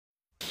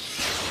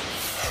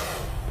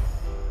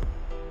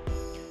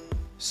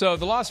So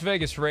the Las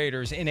Vegas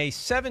Raiders, in a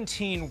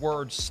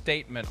 17-word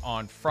statement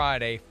on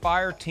Friday,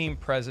 fired team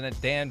president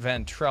Dan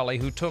Ventrelle,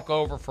 who took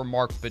over for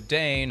Mark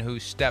Bedane, who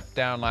stepped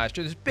down last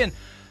year. There's been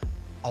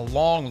a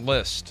long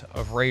list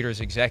of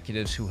Raiders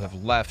executives who have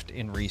left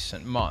in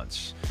recent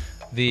months.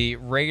 The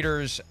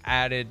Raiders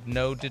added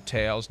no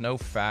details, no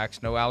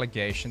facts, no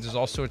allegations. There's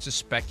all sorts of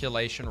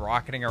speculation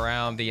rocketing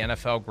around the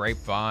NFL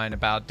grapevine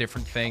about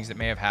different things that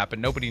may have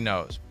happened. Nobody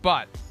knows.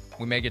 But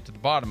we may get to the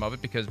bottom of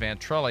it because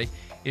Ventrelle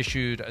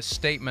issued a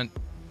statement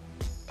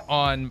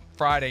on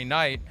Friday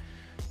night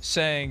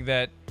saying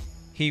that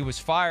he was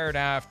fired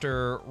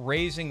after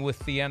raising with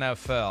the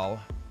NFL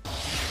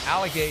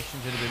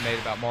allegations that have been made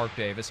about Mark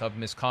Davis of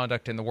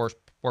misconduct in the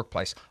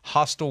workplace,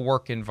 hostile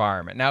work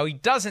environment. Now, he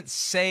doesn't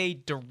say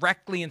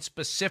directly and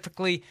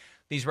specifically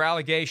these were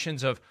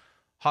allegations of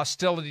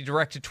hostility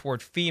directed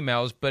toward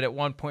females, but at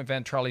one point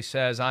Ventrelle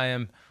says, I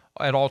am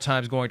at all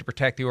times going to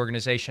protect the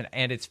organization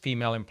and its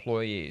female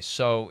employees.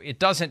 So it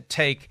doesn't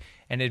take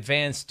an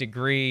advanced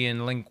degree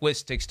in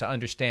linguistics to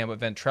understand what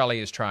Ventrelle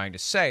is trying to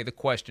say. The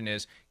question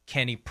is,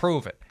 can he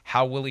prove it?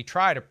 How will he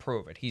try to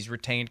prove it? He's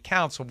retained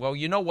counsel. Well,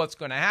 you know what's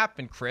going to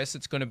happen, Chris.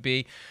 It's going to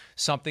be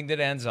something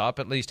that ends up,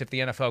 at least if the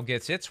NFL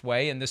gets its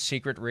way, in the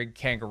secret rigged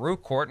kangaroo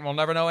court, and we'll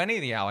never know any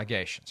of the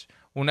allegations.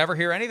 We'll never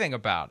hear anything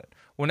about it.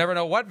 We'll never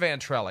know what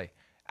Ventrelle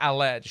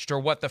alleged or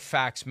what the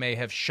facts may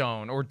have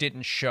shown or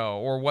didn't show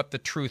or what the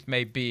truth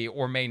may be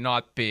or may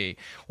not be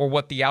or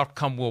what the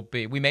outcome will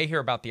be. We may hear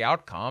about the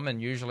outcome,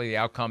 and usually the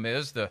outcome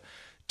is the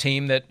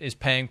team that is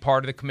paying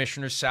part of the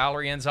commissioner's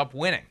salary ends up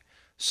winning.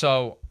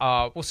 So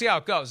we'll see how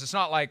it goes. It's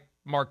not like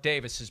Mark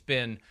Davis has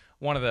been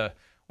one of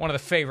the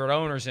favorite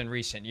owners in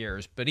recent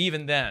years, but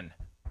even then,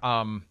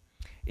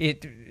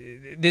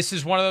 this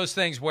is one of those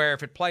things where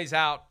if it plays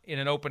out in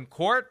an open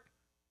court,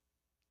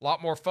 a lot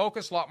more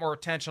focus, a lot more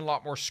attention, a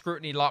lot more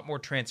scrutiny, a lot more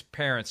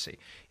transparency.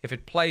 If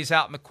it plays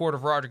out in the court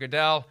of Roger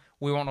Goodell,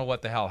 we won't know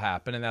what the hell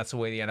happened, and that's the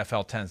way the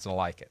NFL tends to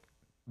like it.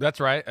 That's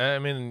right. I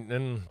mean,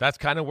 and that's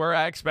kind of where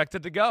I expect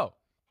it to go.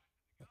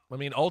 I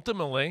mean,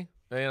 ultimately,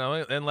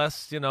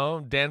 unless,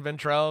 Dan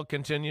Ventrelle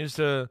continues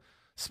to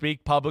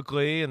speak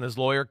publicly and his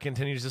lawyer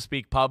continues to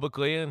speak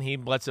publicly and he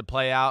lets it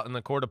play out in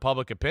the court of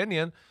public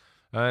opinion,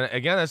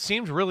 again, it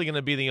seems really going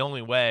to be the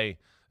only way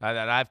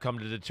that I've come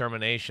to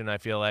determination, I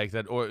feel like,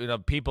 that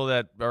people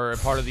that are a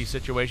part of these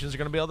situations are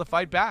going to be able to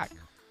fight back.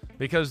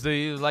 Because,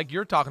 like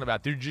you're talking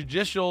about, the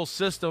judicial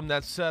system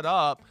that's set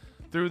up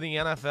through the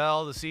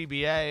NFL, the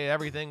CBA,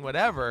 everything,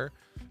 whatever,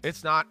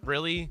 it's not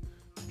really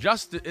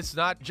it's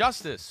not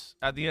justice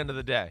at the end of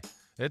the day.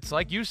 It's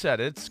like you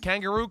said, it's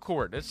kangaroo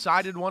court. It's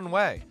sided one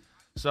way.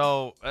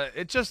 So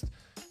it just,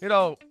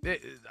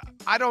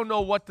 I don't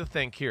know what to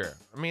think here.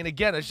 I mean,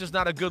 again, it's just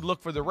not a good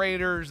look for the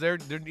Raiders.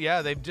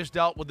 They've just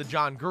dealt with the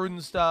John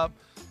Gruden stuff.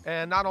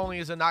 And not only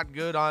is it not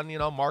good on,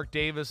 Mark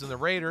Davis and the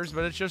Raiders,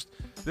 but it's just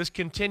this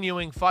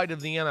continuing fight of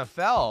the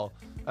NFL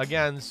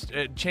against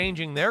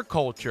changing their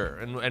culture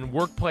and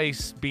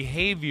workplace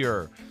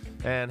behavior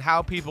and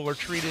how people are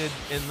treated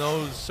in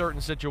those certain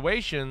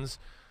situations.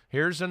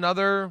 Here's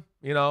another,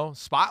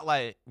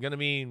 spotlight going to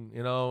be,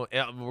 we're going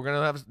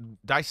to have to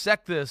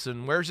dissect this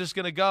and where's this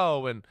going to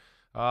go? And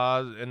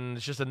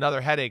it's just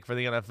another headache for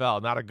the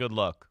NFL. Not a good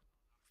look.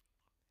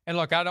 And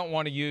look, I don't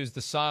want to use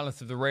the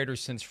silence of the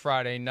Raiders since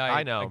Friday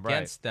night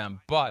against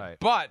them, but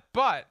it's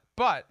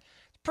a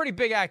pretty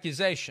big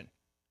accusation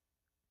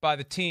by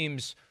the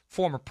team's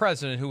former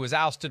president, who was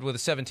ousted with a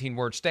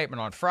 17-word statement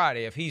on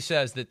Friday. If he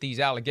says that these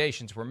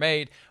allegations were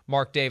made,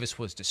 Mark Davis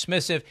was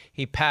dismissive,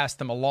 he passed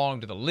them along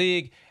to the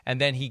league,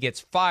 and then he gets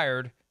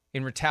fired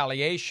in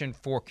retaliation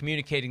for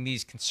communicating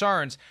these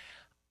concerns,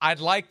 I'd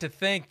like to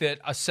think that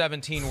a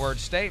 17-word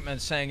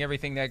statement saying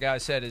everything that guy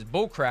said is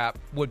bullcrap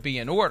would be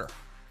in order.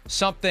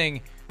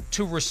 Something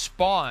to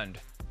respond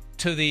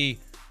to the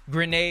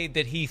grenade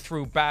that he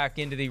threw back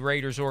into the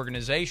Raiders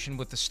organization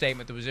with the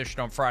statement that was issued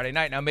on Friday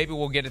night. Now, maybe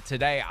we'll get it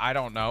today. I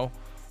don't know.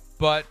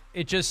 But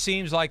it just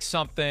seems like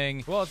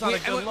something. Well, it's not a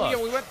good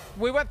look.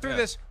 We went through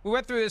this. We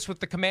went through this with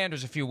the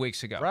Commanders a few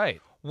weeks ago.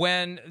 Right.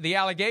 When the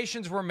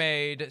allegations were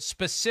made,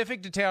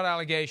 specific detailed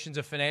allegations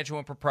of financial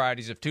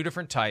improprieties of two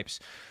different types,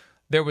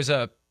 there was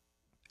a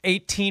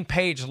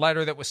 18-page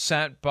letter that was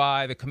sent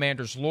by the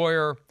Commanders'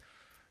 lawyer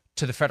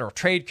to the Federal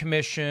Trade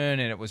Commission,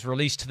 and it was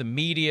released to the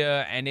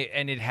media, and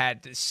it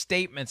had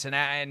statements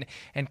and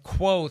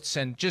quotes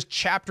and just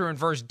chapter and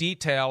verse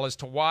detail as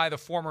to why the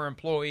former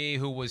employee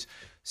who was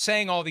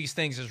saying all these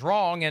things is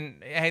wrong,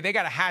 and hey, they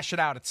got to hash it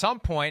out at some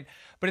point,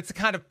 but it's the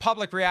kind of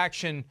public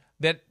reaction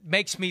that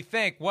makes me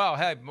think, well,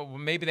 hey,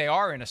 maybe they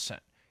are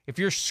innocent. If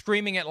you're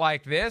screaming it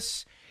like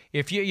this,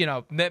 if maybe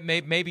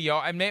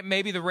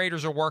the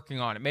Raiders are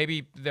working on it.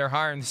 Maybe they're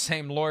hiring the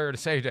same lawyer to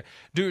say,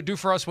 do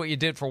for us what you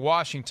did for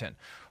Washington.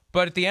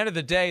 But at the end of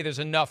the day, there's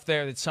enough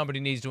there that somebody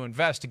needs to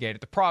investigate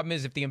it. The problem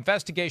is if the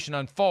investigation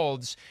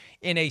unfolds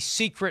in a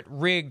secret,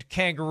 rigged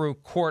kangaroo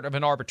court of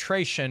an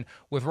arbitration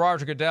with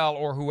Roger Goodell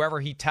or whoever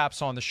he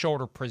taps on the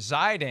shoulder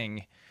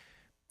presiding,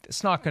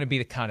 it's not going to be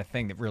the kind of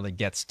thing that really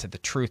gets to the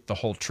truth, the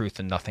whole truth,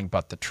 and nothing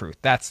but the truth.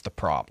 That's the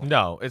problem.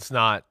 No, it's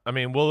not. I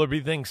mean, will there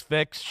be things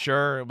fixed?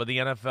 Sure. But the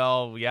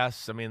NFL,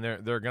 yes. I mean,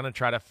 they're going to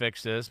try to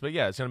fix this. But,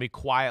 yeah, it's going to be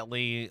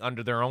quietly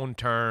under their own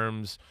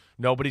terms.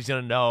 Nobody's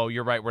going to know.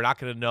 You're right. We're not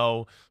going to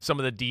know some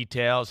of the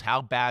details,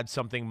 how bad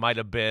something might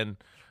have been.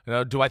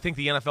 Do I think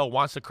the NFL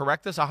wants to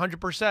correct this?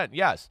 100%,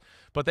 yes.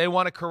 But they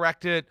want to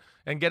correct it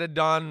and get it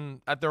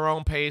done at their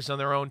own pace, on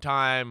their own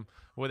time,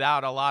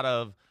 without a lot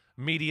of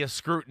media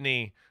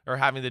scrutiny or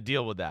having to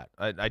deal with that.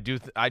 I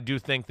do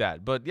think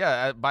that. But,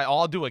 yeah, by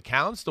all due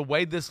accounts, the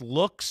way this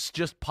looks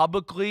just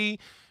publicly,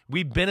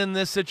 we've been in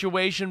this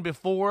situation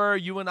before.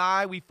 You and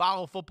I, we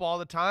follow football all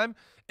the time.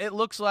 It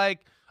looks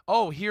like,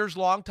 oh, here's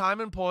longtime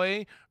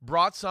employee,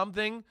 brought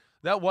something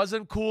that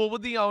wasn't cool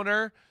with the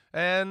owner,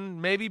 and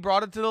maybe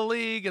brought it to the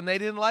league, and they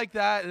didn't like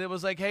that. And it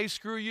was like, hey,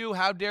 screw you.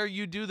 How dare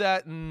you do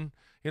that and,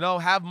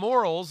 have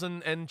morals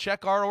and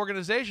check our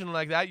organization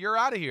like that? You're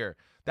out of here.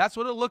 That's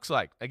what it looks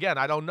like. Again,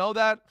 I don't know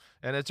that,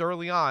 and it's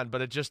early on,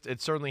 but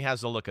it certainly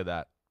has the look of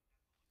that.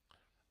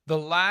 The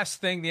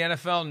last thing the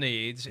NFL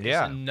needs is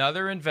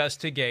another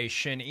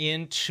investigation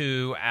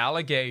into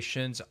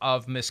allegations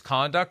of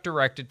misconduct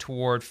directed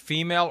toward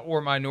female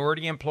or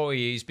minority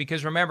employees,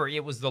 because remember,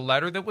 it was the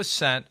letter that was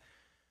sent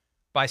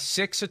by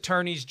 6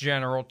 attorneys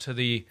general to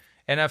the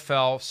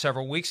NFL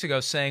several weeks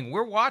ago saying,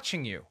 we're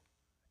watching you,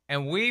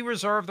 and we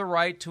reserve the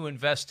right to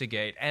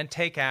investigate and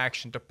take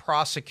action to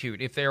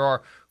prosecute if there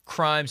are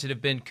crimes that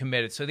have been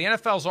committed. So the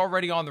NFL is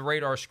already on the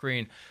radar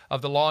screen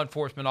of the law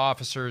enforcement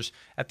officers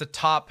at the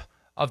top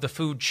of the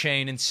food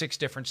chain in 6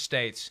 different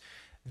states.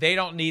 They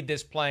don't need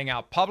this playing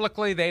out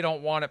publicly. They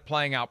don't want it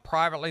playing out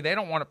privately. They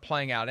don't want it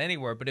playing out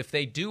anywhere. But if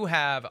they do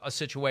have a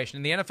situation,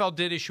 and the NFL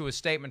did issue a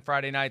statement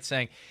Friday night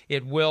saying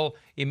it will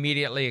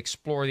immediately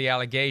explore the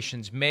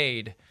allegations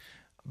made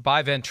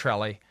by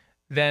Ventrelle,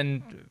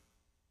 then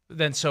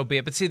so be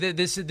it. But see,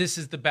 this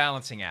is the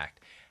balancing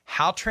act.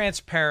 How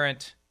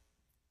transparent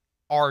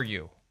are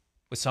you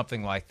with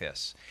something like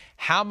this?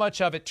 How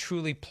much of it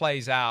truly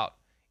plays out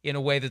in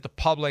a way that the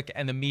public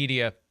and the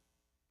media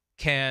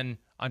can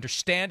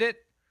understand it,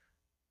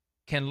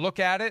 can look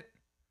at it,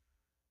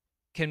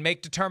 can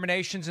make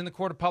determinations in the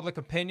court of public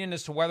opinion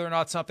as to whether or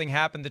not something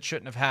happened that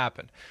shouldn't have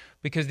happened?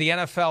 Because the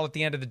NFL, at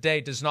the end of the day,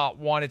 does not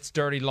want its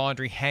dirty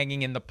laundry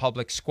hanging in the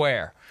public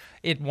square.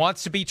 It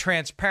wants to be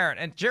transparent.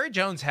 And Jerry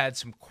Jones had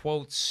some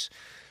quotes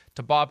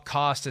to Bob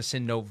Costas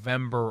in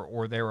November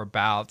or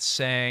thereabouts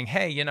saying,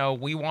 hey,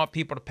 we want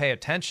people to pay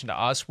attention to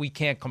us. We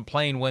can't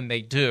complain when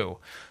they do.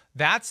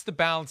 That's the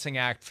balancing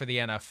act for the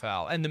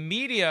NFL. And the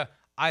media,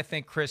 I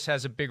think, Chris,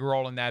 has a big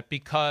role in that,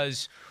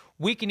 because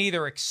we can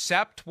either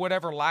accept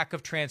whatever lack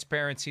of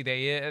transparency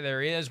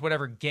there is,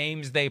 whatever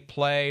games they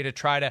play to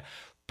try to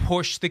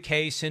push the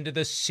case into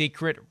the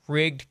secret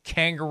rigged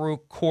kangaroo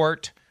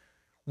court,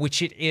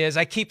 which it is.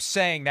 I keep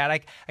saying that.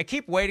 I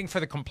keep waiting for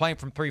the complaint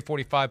from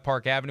 345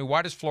 Park Avenue.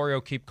 Why does Florio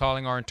keep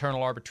calling our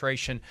internal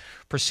arbitration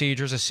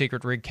procedures a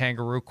secret rigged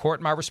kangaroo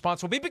court? My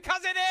response will be,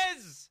 because it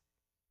is.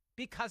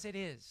 Because it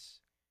is.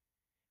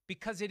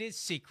 Because it is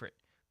secret,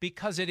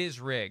 because it is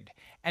rigged,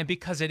 and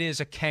because it is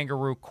a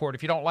kangaroo court.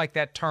 If you don't like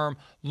that term,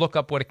 look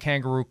up what a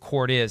kangaroo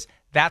court is.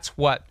 That's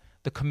what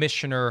the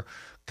commissioner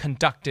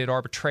conducted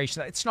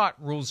arbitration. It's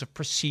not rules of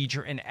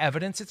procedure and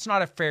evidence. It's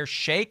not a fair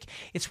shake.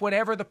 It's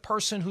whatever the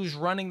person who's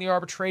running the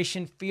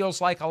arbitration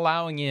feels like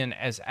allowing in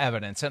as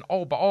evidence. And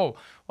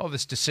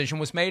this decision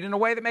was made in a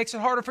way that makes it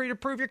harder for you to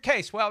prove your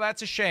case. Well,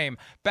 that's a shame.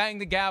 Bang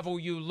the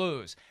gavel, you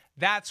lose.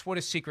 That's what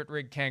a secret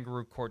rigged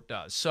kangaroo court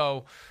does.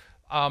 So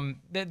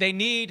they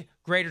need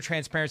greater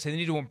transparency. They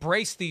need to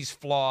embrace these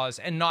flaws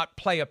and not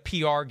play a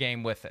PR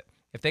game with it.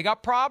 If they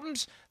got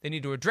problems, they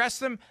need to address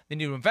them. They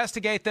need to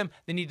investigate them.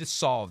 They need to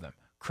solve them.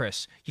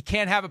 Chris, you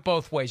can't have it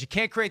both ways. You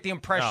can't create the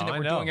impression that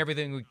we're doing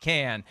everything we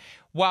can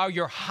while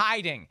you're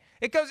hiding.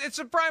 It's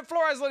a Brian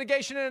Flores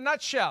litigation in a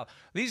nutshell.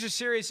 These are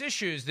serious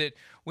issues that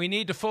we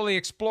need to fully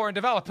explore and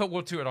develop, but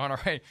we'll do it on our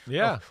own.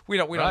 Yeah. We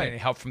don't need any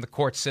help from the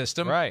court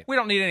system. Right. We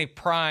don't need any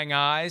prying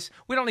eyes.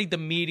 We don't need the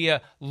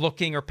media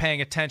looking or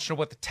paying attention to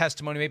what the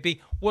testimony may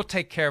be. We'll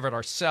take care of it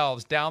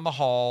ourselves down the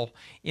hall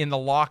in the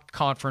locked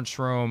conference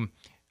room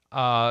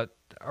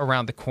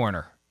around the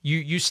corner.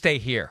 You stay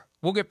here.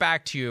 We'll get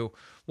back to you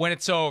when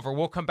it's over.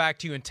 We'll come back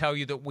to you and tell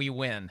you that we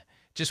win.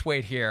 Just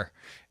wait here.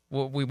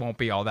 We won't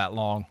be all that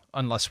long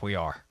unless we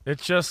are.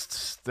 It's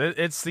the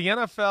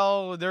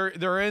NFL.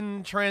 They're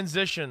in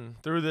transition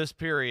through this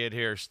period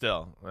here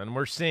still, and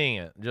we're seeing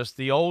it. Just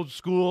the old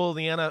school,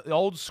 the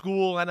old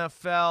school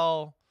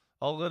NFL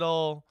a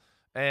little,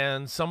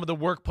 and some of the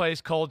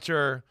workplace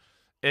culture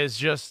is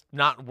just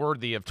not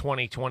worthy of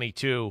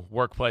 2022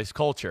 workplace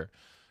culture.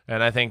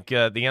 And I think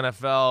the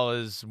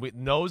NFL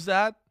knows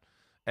that,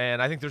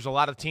 and I think there's a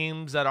lot of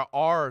teams that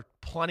are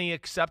plenty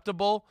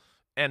acceptable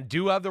and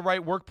do have the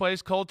right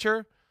workplace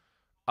culture.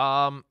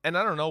 And I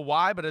don't know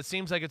why, but it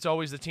seems like it's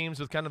always the teams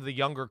with kind of the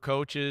younger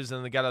coaches,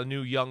 and they got a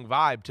new young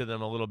vibe to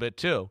them a little bit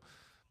too.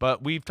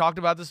 But we've talked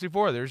about this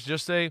before.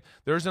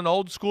 There's an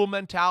old school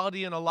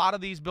mentality in a lot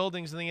of these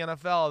buildings in the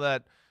NFL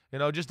that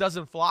just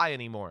doesn't fly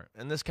anymore.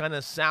 And this kind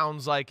of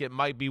sounds like it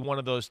might be one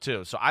of those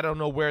two. So I don't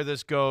know where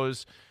this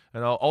goes.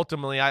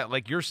 Ultimately,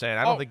 like you're saying,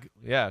 I don't think.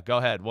 Yeah, go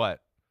ahead.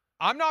 What?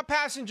 I'm not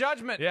passing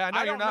judgment. Yeah, I know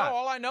I you're don't not. know.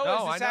 All I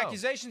know is this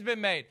accusation's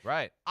been made.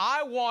 Right.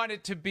 I want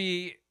it to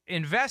be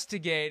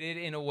investigated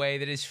in a way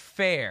that is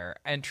fair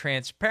and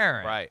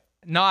transparent. Right.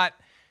 Not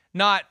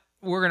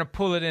we're going to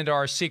pull it into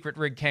our secret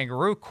rigged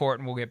kangaroo court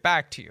and we'll get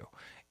back to you.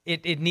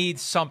 It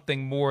needs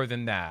something more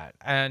than that.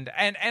 And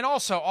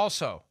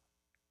also,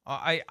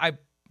 I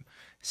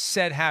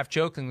said half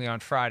jokingly on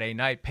Friday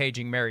night,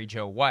 paging Mary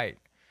Jo White.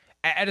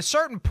 At a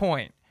certain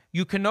point,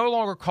 you can no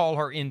longer call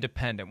her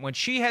independent. When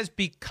she has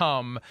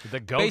become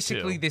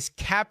basically this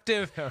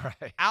captive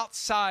right.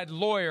 outside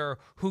lawyer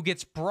who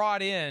gets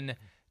brought in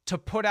to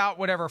put out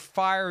whatever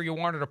fire you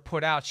want her to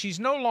put out, she's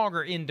no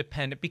longer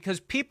independent, because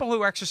people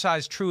who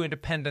exercise true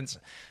independence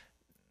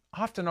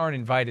often aren't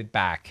invited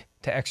back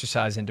to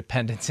exercise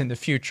independence in the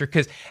future,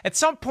 because at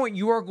some point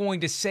you are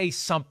going to say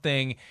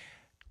something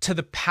to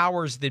the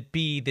powers that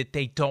be that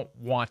they don't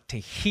want to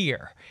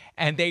hear,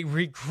 and they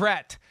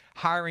regret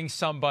hiring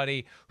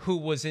somebody who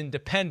was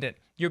independent.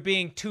 You're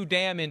being too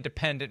damn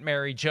independent,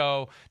 Mary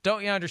Jo.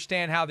 Don't you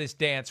understand how this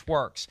dance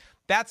works?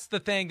 That's the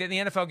thing that the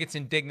NFL gets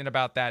indignant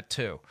about that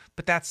too.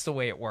 But that's the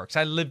way it works.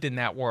 I lived in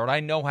that world. I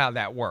know how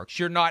that works.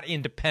 You're not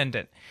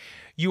independent.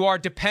 You are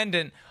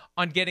dependent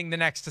on getting the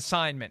next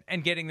assignment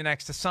and getting the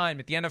next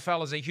assignment. The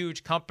NFL is a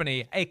huge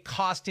company, a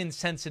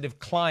cost-insensitive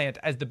client,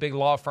 as the big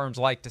law firms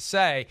like to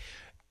say.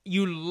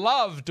 You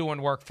love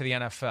doing work for the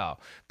NFL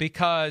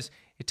because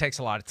it takes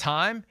a lot of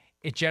time,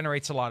 it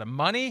generates a lot of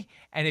money,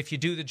 and if you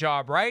do the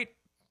job right,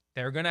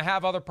 they're going to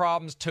have other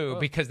problems too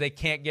because they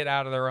can't get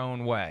out of their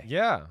own way.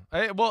 Yeah.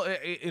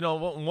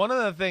 One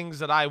of the things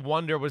that I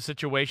wonder with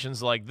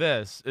situations like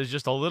this is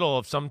just a little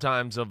of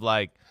sometimes of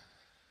like,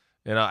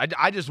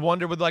 I just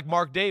wonder with like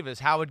Mark Davis,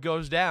 how it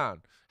goes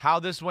down, how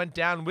this went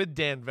down with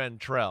Dan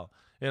Ventrelle.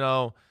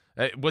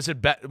 Was it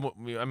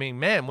I mean,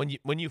 man,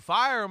 when you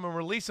fire him and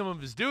release him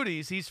of his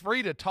duties, he's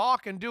free to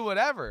talk and do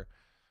whatever.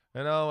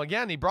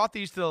 Again, he brought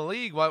these to the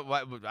league.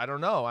 I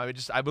don't know. I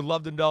would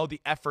love to know the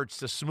efforts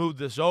to smooth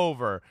this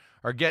over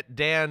or get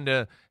Dan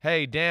to,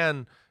 hey,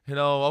 Dan,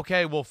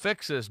 okay, we'll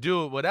fix this,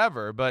 do it,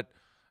 whatever. But,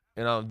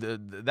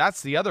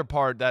 that's the other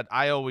part that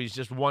I always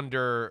just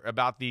wonder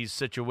about these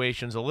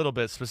situations a little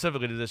bit,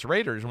 specifically to this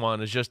Raiders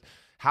one, is just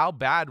how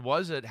bad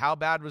was it? How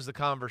bad was the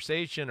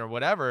conversation or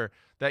whatever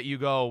that you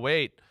go,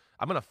 wait,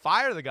 I'm going to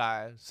fire the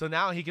guy so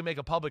now he can make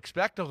a public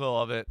spectacle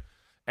of it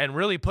and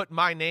really put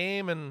my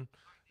name and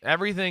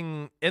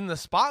everything in the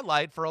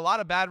spotlight for a lot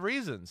of bad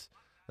reasons.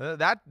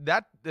 That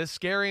is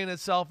scary in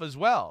itself as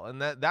well.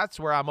 And that's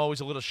where I'm always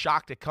a little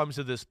shocked it comes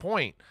to this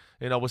point,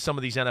 with some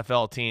of these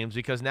NFL teams,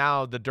 because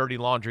now the dirty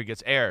laundry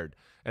gets aired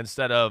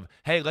instead of,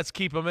 hey, let's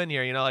keep them in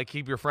here, like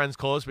keep your friends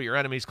close but your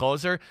enemies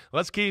closer.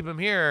 Let's keep them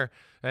here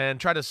and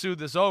try to soothe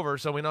this over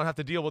so we don't have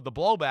to deal with the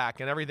blowback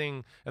and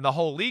everything, and the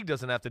whole league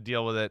doesn't have to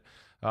deal with it.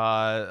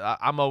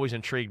 I'm always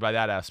intrigued by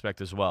that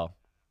aspect as well.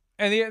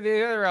 And the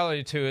other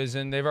reality, too, is,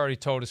 and they've already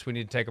told us we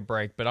need to take a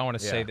break, but I want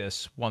to say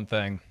this one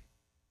thing,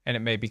 and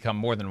it may become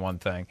more than one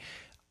thing.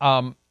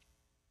 A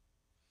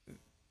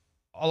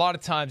lot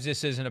of times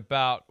this isn't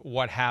about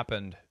what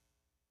happened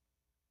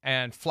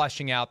and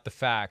fleshing out the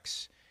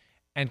facts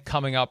and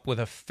coming up with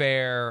a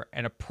fair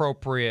and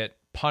appropriate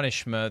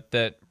punishment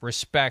that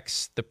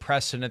respects the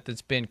precedent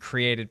that's been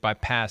created by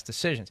past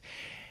decisions.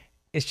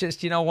 It's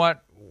just, you know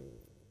what?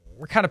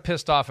 We're kind of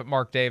pissed off at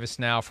Mark Davis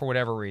now for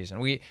whatever reason.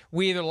 We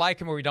either like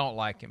him or we don't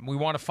like him. We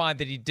want to find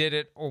that he did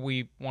it or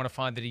we want to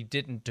find that he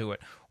didn't do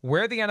it.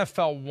 Where the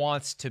NFL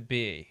wants to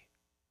be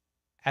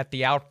at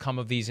the outcome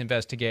of these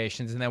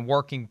investigations and then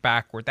working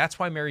backward, that's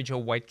why Mary Jo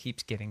White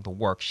keeps getting the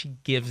work. She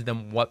gives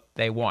them what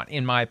they want,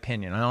 in my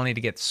opinion. I don't need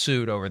to get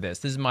sued over this.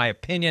 This is my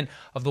opinion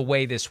of the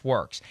way this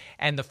works.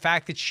 And the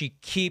fact that she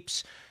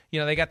keeps,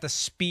 they got the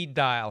speed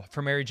dial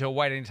for Mary Jo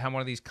White anytime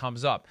one of these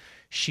comes up.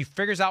 She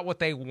figures out what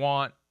they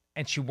want,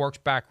 and she works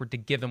backward to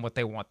give them what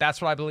they want.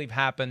 That's what I believe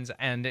happens,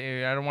 and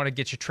I don't want to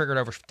get you triggered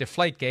over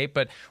Deflategate,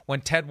 but when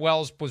Ted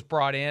Wells was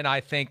brought in,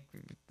 I think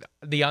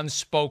the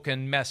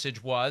unspoken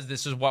message was,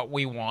 this is what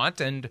we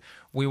want, and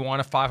we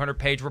want a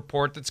 500-page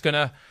report that's going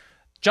to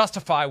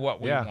justify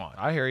what we want.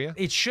 I hear you.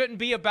 It shouldn't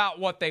be about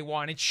what they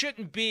want. It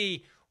shouldn't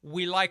be,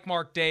 we like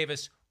Mark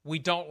Davis, we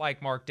don't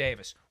like Mark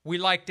Davis. We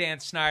like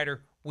Dan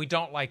Snyder, we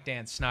don't like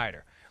Dan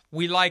Snyder.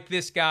 We like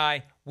this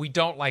guy, we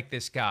don't like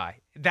this guy.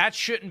 That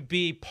shouldn't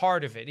be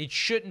part of it. It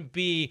shouldn't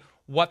be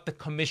what the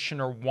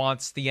commissioner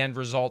wants the end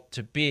result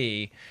to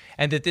be,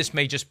 and that this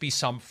may just be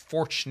some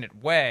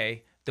fortunate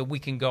way that we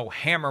can go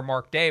hammer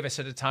Mark Davis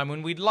at a time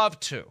when we'd love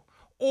to.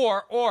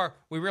 Or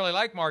we really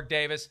like Mark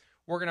Davis,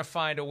 we're going to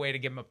find a way to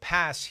give him a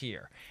pass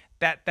here.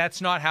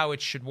 That's not how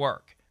it should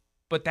work.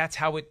 But that's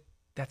how it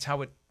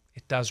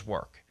does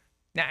work.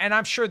 Now, and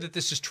I'm sure that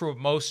this is true of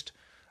most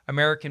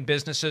American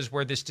businesses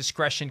where this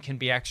discretion can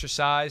be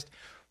exercised,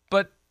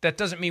 but that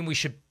doesn't mean we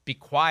should be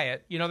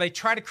quiet. They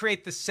try to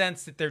create the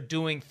sense that they're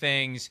doing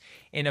things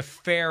in a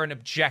fair and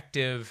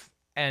objective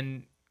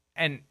and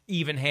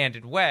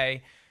even-handed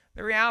way.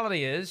 The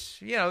reality is,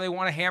 they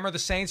want to hammer the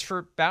Saints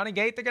for Bounty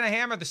Gate. They're going to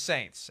hammer the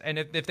Saints. And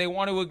if they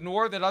want to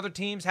ignore that other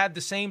teams had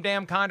the same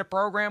damn kind of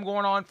program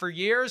going on for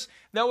years,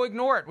 they'll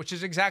ignore it, which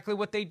is exactly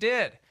what they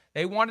did.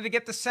 They wanted to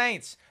get the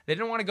Saints. They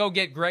didn't want to go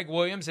get Greg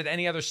Williams at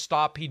any other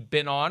stop he'd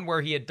been on where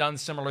he had done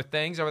similar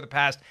things over the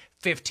past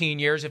 15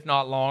 years, if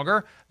not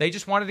longer. They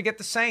just wanted to get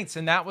the Saints,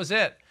 and that was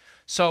it.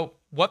 So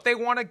what they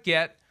want to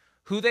get,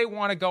 who they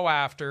want to go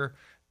after,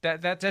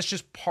 that's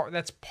just part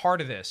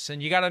of this.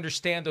 And you got to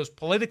understand those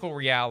political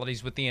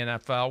realities with the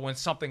NFL when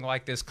something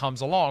like this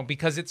comes along,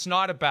 because it's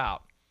not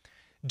about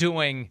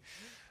doing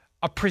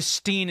a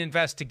pristine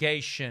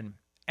investigation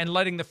and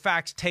letting the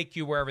facts take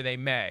you wherever they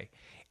may.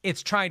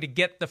 It's trying to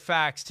get the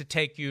facts to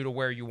take you to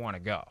where you want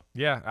to go.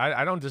 Yeah,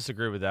 I don't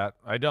disagree with that.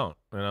 I don't.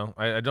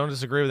 I don't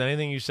disagree with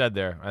anything you said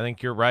there. I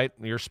think you're right.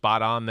 You're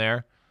spot on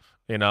there.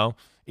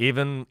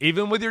 Even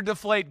with your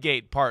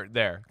Deflategate part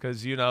there,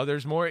 because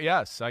there's more.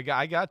 Yes, I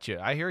got you.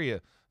 I hear you.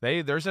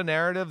 There's a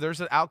narrative.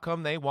 There's an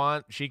outcome they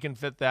want. She can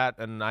fit that,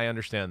 and I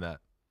understand that.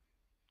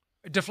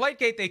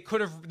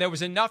 Deflategate, there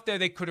was enough there.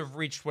 They could have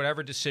reached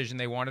whatever decision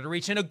they wanted to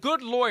reach, and a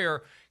good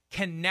lawyer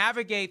can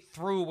navigate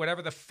through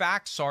whatever the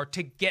facts are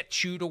to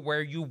get you to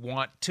where you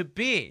want to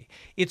be.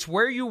 It's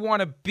where you want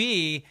to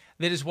be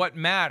that is what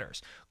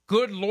matters.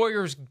 Good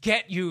lawyers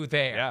get you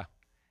there. Yeah.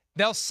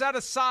 They'll set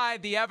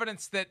aside the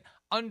evidence that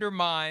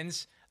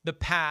undermines the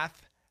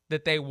path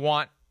that they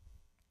want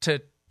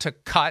to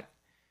cut,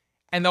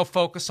 and they'll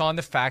focus on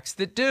the facts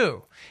that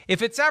do.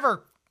 If it's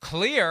ever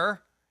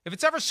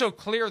so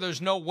clear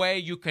there's no way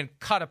you can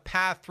cut a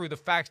path through the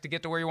facts to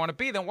get to where you want to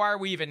be, then why are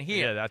we even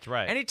here? Yeah, that's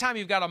right. Anytime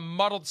you've got a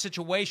muddled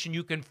situation,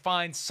 you can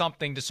find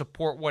something to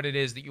support what it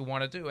is that you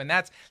want to do. And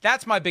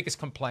that's my biggest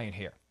complaint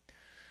here.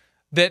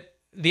 That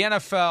the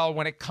NFL,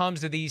 when it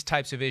comes to these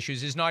types of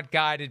issues, is not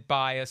guided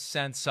by a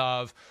sense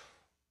of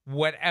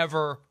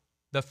whatever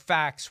the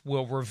facts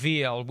will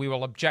reveal, we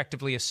will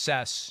objectively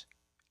assess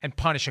and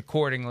punish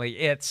accordingly.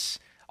 It's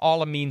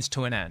all a means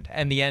to an end,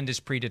 and the end is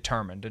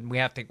predetermined. And we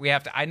have to.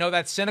 I know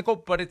that's cynical,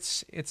 but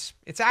it's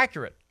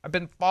accurate. I've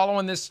been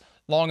following this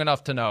long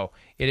enough to know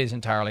it is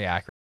entirely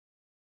accurate.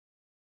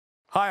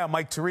 Hi, I'm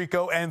Mike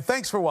Tirico, and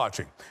thanks for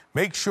watching.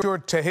 Make sure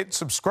to hit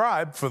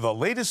subscribe for the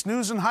latest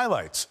news and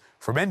highlights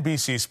from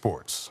NBC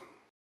Sports.